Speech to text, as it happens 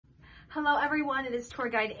Hello everyone, it is Tour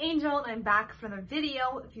Guide Angel and I'm back for another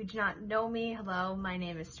video. If you do not know me, hello, my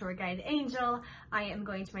name is Tour Guide Angel. I am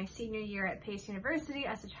going to my senior year at Pace University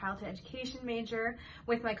as a childhood education major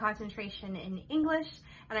with my concentration in English,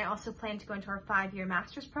 and I also plan to go into our 5-year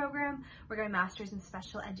master's program. We're going master's in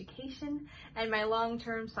special education, and my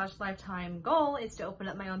long-term / lifetime goal is to open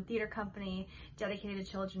up my own theater company dedicated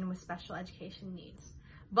to children with special education needs.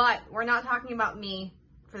 But we're not talking about me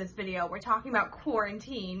for this video, we're talking about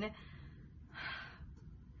quarantine.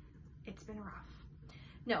 It's been rough.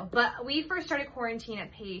 No, but we first started quarantine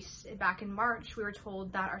at Pace back in March. We were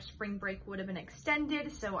told that our spring break would have been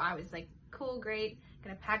extended, so I was like, cool, great,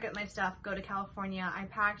 gonna pack up my stuff, go to California. I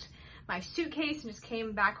packed my suitcase and just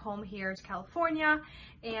came back home here to California,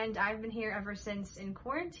 and I've been here ever since in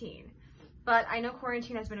quarantine. But I know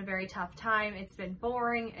quarantine has been a very tough time. It's been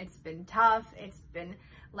boring, it's been tough, it's been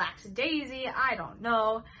lackadaisy, I don't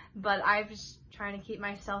know, but I'm just trying to keep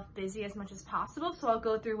myself busy as much as possible. So I'll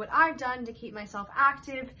go through what I've done to keep myself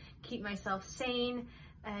active, keep myself sane,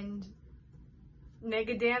 and make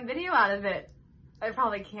a damn video out of it. I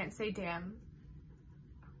probably can't say damn.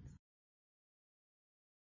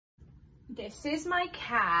 This is my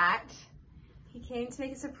cat. He came to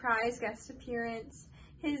make a surprise guest appearance.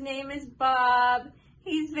 His name is Bob.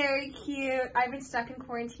 He's very cute. I've been stuck in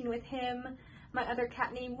quarantine with him, my other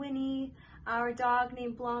cat named Winnie, our dog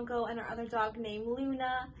named Blanco, and our other dog named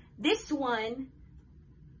Luna. This one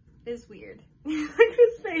is weird. Look at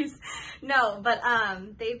his face. No, but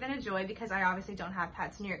they've been a joy because I obviously don't have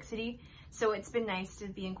pets in New York City. So it's been nice to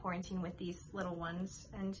be in quarantine with these little ones,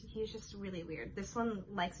 and he's just really weird. This one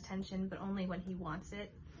likes attention, but only when he wants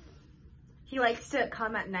it. He likes to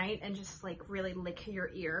come at night and just like really lick your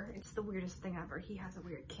ear. It's the weirdest thing ever. He has a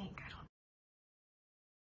weird kink.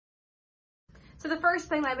 So the first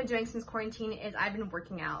thing that I've been doing since quarantine is I've been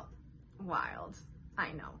working out. Wild.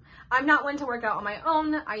 I know. I'm not one to work out on my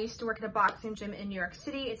own. I used to work at a boxing gym in New York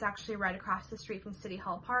City. It's actually right across the street from City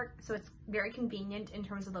Hall Park, so it's very convenient in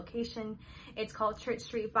terms of location. It's called Church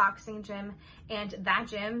Street Boxing Gym, and that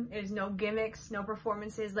gym is no gimmicks, no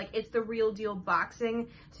performances. Like, it's the real deal boxing,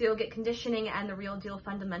 so you'll get conditioning and the real deal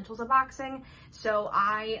fundamentals of boxing. So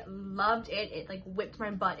I loved it. It like whipped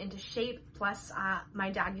my butt into shape. Plus, my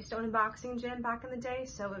dad used to own a boxing gym back in the day,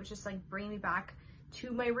 so it was just like bringing me back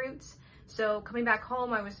to my roots. So coming back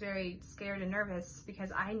home, I was very scared and nervous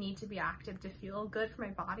because I need to be active to feel good for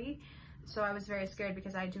my body. So I was very scared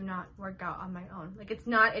because I do not work out on my own. Like, it's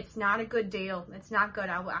not a good deal. It's not good.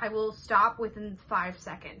 I will stop within 5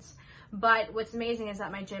 seconds. But what's amazing is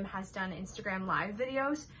that my gym has done Instagram live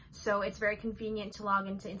videos. So it's very convenient to log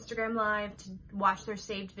into Instagram live, to watch their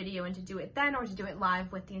saved video and to do it then, or to do it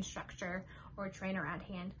live with the instructor or trainer at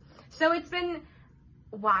hand. So it's been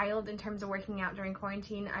wild in terms of working out during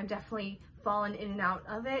quarantine. I've definitely fallen in and out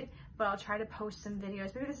of it, but I'll try to post some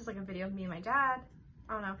videos. Maybe this is like a video of me and my dad.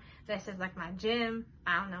 I don't know. This is like my gym.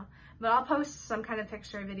 I don't know. But I'll post some kind of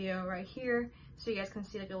picture or video right here so you guys can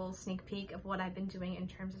see like a little sneak peek of what I've been doing in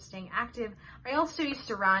terms of staying active. I also used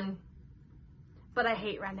to run, but I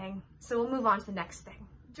hate running. So we'll move on to the next thing.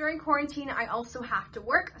 During quarantine, I also have to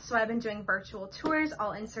work, so I've been doing virtual tours.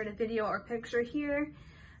 I'll insert a video or picture here.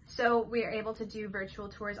 So we are able to do virtual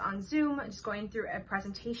tours on Zoom, just going through a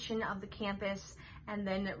presentation of the campus and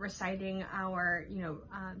then reciting our,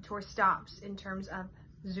 tour stops in terms of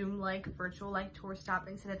Zoom-like, virtual-like tour stop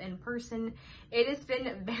instead of in person. It has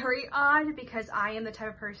been very odd because I am the type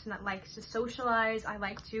of person that likes to socialize. I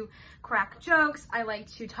like to crack jokes. I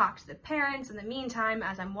like to talk to the parents in the meantime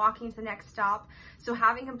as I'm walking to the next stop. So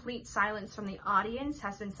having complete silence from the audience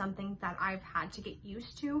has been something that I've had to get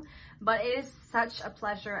used to, but it is such a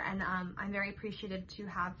pleasure, and I'm very appreciative to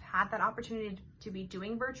have had that opportunity to be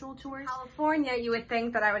doing virtual tours. California, you would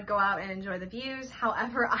think that I would go out and enjoy the views.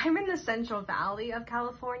 However, I'm in the Central Valley of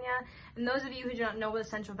California, and those of you who do not know what the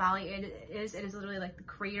Central Valley is, it is literally like the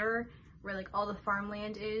crater where like all the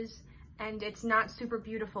farmland is, and it's not super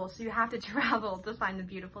beautiful, so you have to travel to find the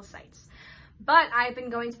beautiful sights. But I've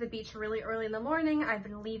been going to the beach really early in the morning. I've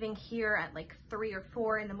been leaving here at like 3 or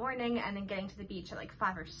 4 in the morning and then getting to the beach at like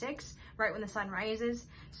 5 or 6, right when the sun rises.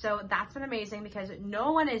 So that's been amazing because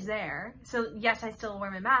no one is there. So yes, I still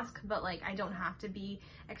wear my mask, but like I don't have to be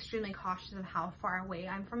extremely cautious of how far away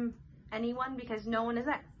I'm from anyone because no one is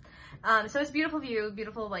there. So it's a beautiful view,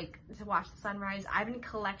 beautiful like to watch the sunrise. I've been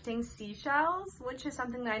collecting seashells, which is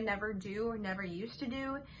something that I never do or never used to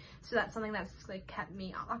do. So that's something that's like kept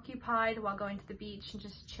me occupied while going to the beach and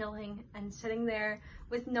just chilling and sitting there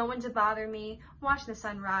with no one to bother me, watching the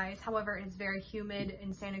sunrise. However, it is very humid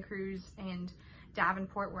in Santa Cruz and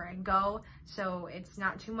Davenport where I go, so it's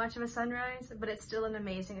not too much of a sunrise, but it's still an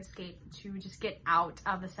amazing escape to just get out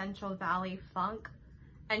of the Central Valley funk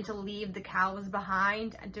and to leave the cows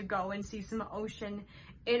behind and to go and see some ocean.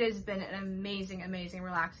 It has been an amazing, amazing,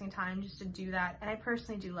 relaxing time just to do that, and I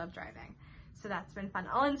personally do love driving, so that's been fun.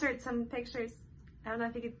 I'll insert some pictures. I don't know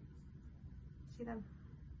if you could see them.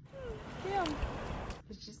 Yeah.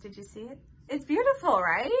 Did you see it? It's beautiful,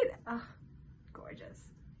 right? Oh, gorgeous.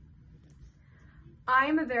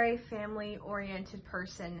 I'm a very family-oriented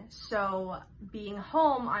person, so being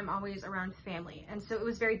home, I'm always around family. And so it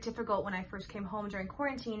was very difficult when I first came home during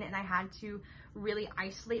quarantine, and I had to really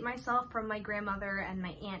isolate myself from my grandmother and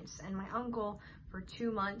my aunts and my uncle for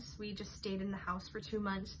 2 months. We just stayed in the house for 2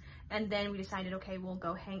 months, and then we decided, okay, we'll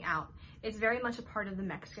go hang out. It's very much a part of the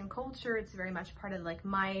Mexican culture. It's very much part of like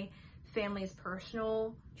my family's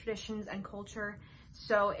personal traditions and culture.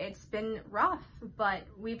 So it's been rough, but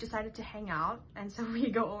we've decided to hang out, and so we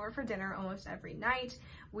go over for dinner almost every night.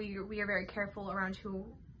 We are very careful around who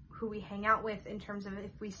we hang out with in terms of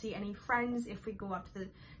if we see any friends, if we go up to the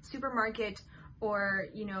supermarket, or,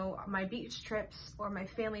 you know, my beach trips or my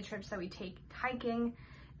family trips that we take hiking.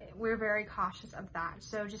 We're very cautious of that.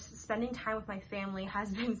 So just spending time with my family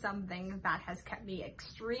has been something that has kept me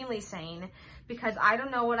extremely sane, because I don't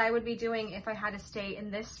know what I would be doing if I had to stay in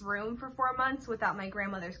this room for 4 months without my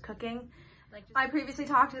grandmother's cooking. Like, I previously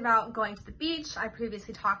talked about going to the beach. I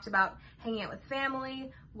previously talked about hanging out with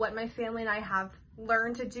family. What my family and I have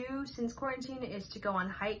learned to do since quarantine is to go on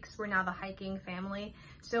hikes. We're now the hiking family.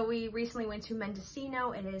 So we recently went to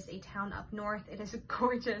Mendocino. It is a town up north. It is a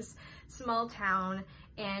gorgeous small town.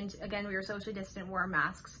 And again, we were socially distant, wore our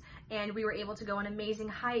masks, and we were able to go on amazing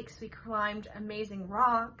hikes. We climbed amazing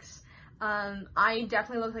rocks. I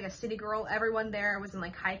definitely looked like a city girl. Everyone there was in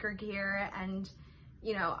like hiker gear and,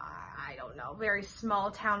 you know, I don't know, very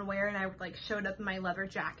small town wear, and I like showed up in my leather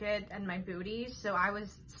jacket and my booties, so I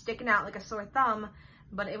was sticking out like a sore thumb,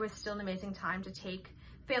 but it was still an amazing time to take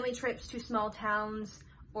family trips to small towns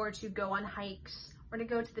or to go on hikes or to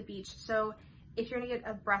go to the beach. So if you're gonna get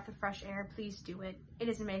a breath of fresh air, please do it. It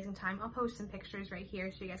is an amazing time. I'll post some pictures right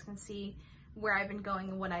here so you guys can see where I've been going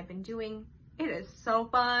and what I've been doing. It is so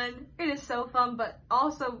fun. It is so fun, but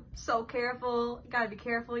also so careful. You gotta be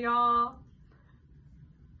careful, y'all.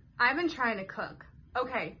 I've been trying to cook.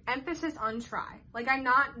 Okay, emphasis on try. Like, I'm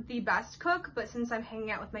not the best cook, but since I'm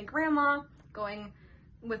hanging out with my grandma, going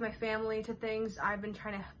with my family to things, I've been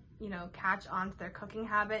trying to, you know, catch on to their cooking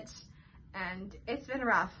habits, and it's been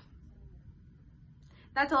rough.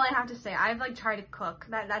 That's all I have to say. I've like tried to cook.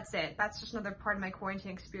 That's it. That's just another part of my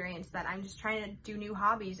quarantine experience, that I'm just trying to do new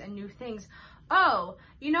hobbies and new things. Oh,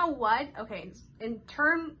 you know what? Okay, in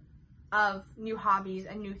terms of new hobbies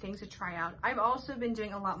and new things to try out, I've also been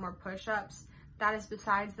doing a lot more push-ups. That is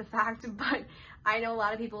besides the fact, but I know a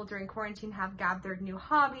lot of people during quarantine have gathered new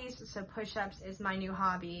hobbies, so push-ups is my new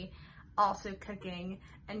hobby. Also cooking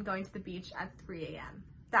and going to the beach at 3 a.m.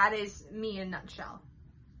 That is me in a nutshell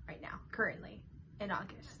right now, currently in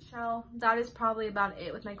August. So that is probably about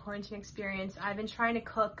it with my quarantine experience. I've been trying to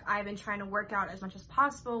cook. I've been trying to work out as much as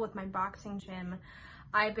possible with my boxing gym.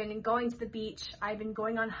 I've been going to the beach. I've been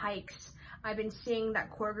going on hikes. I've been seeing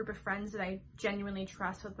that core group of friends that I genuinely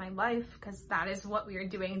trust with my life, because that is what we are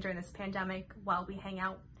doing during this pandemic while we hang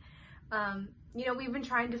out. You know, we've been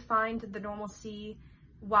trying to find the normalcy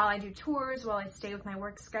while I do tours, while I stay with my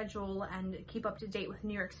work schedule and keep up to date with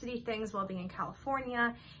New York City things while being in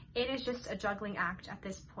California. It is just a juggling act at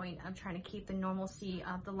this point of trying to keep the normalcy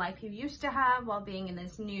of the life you used to have while being in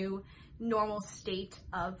this new normal state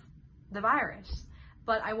of the virus.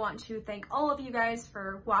 But I want to thank all of you guys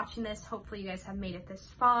for watching this. Hopefully you guys have made it this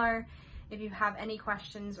far. If you have any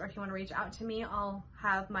questions or if you want to reach out to me, I'll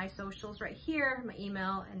have my socials right here, my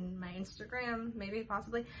email and my Instagram, maybe,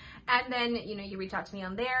 possibly. And then, you know, you reach out to me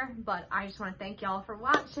on there. But I just want to thank y'all for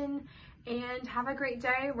watching, and have a great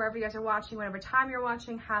day wherever you guys are watching, whatever time you're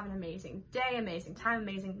watching. Have an amazing day, amazing time,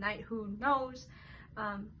 amazing night, who knows.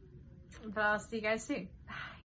 But I'll see you guys soon. Bye.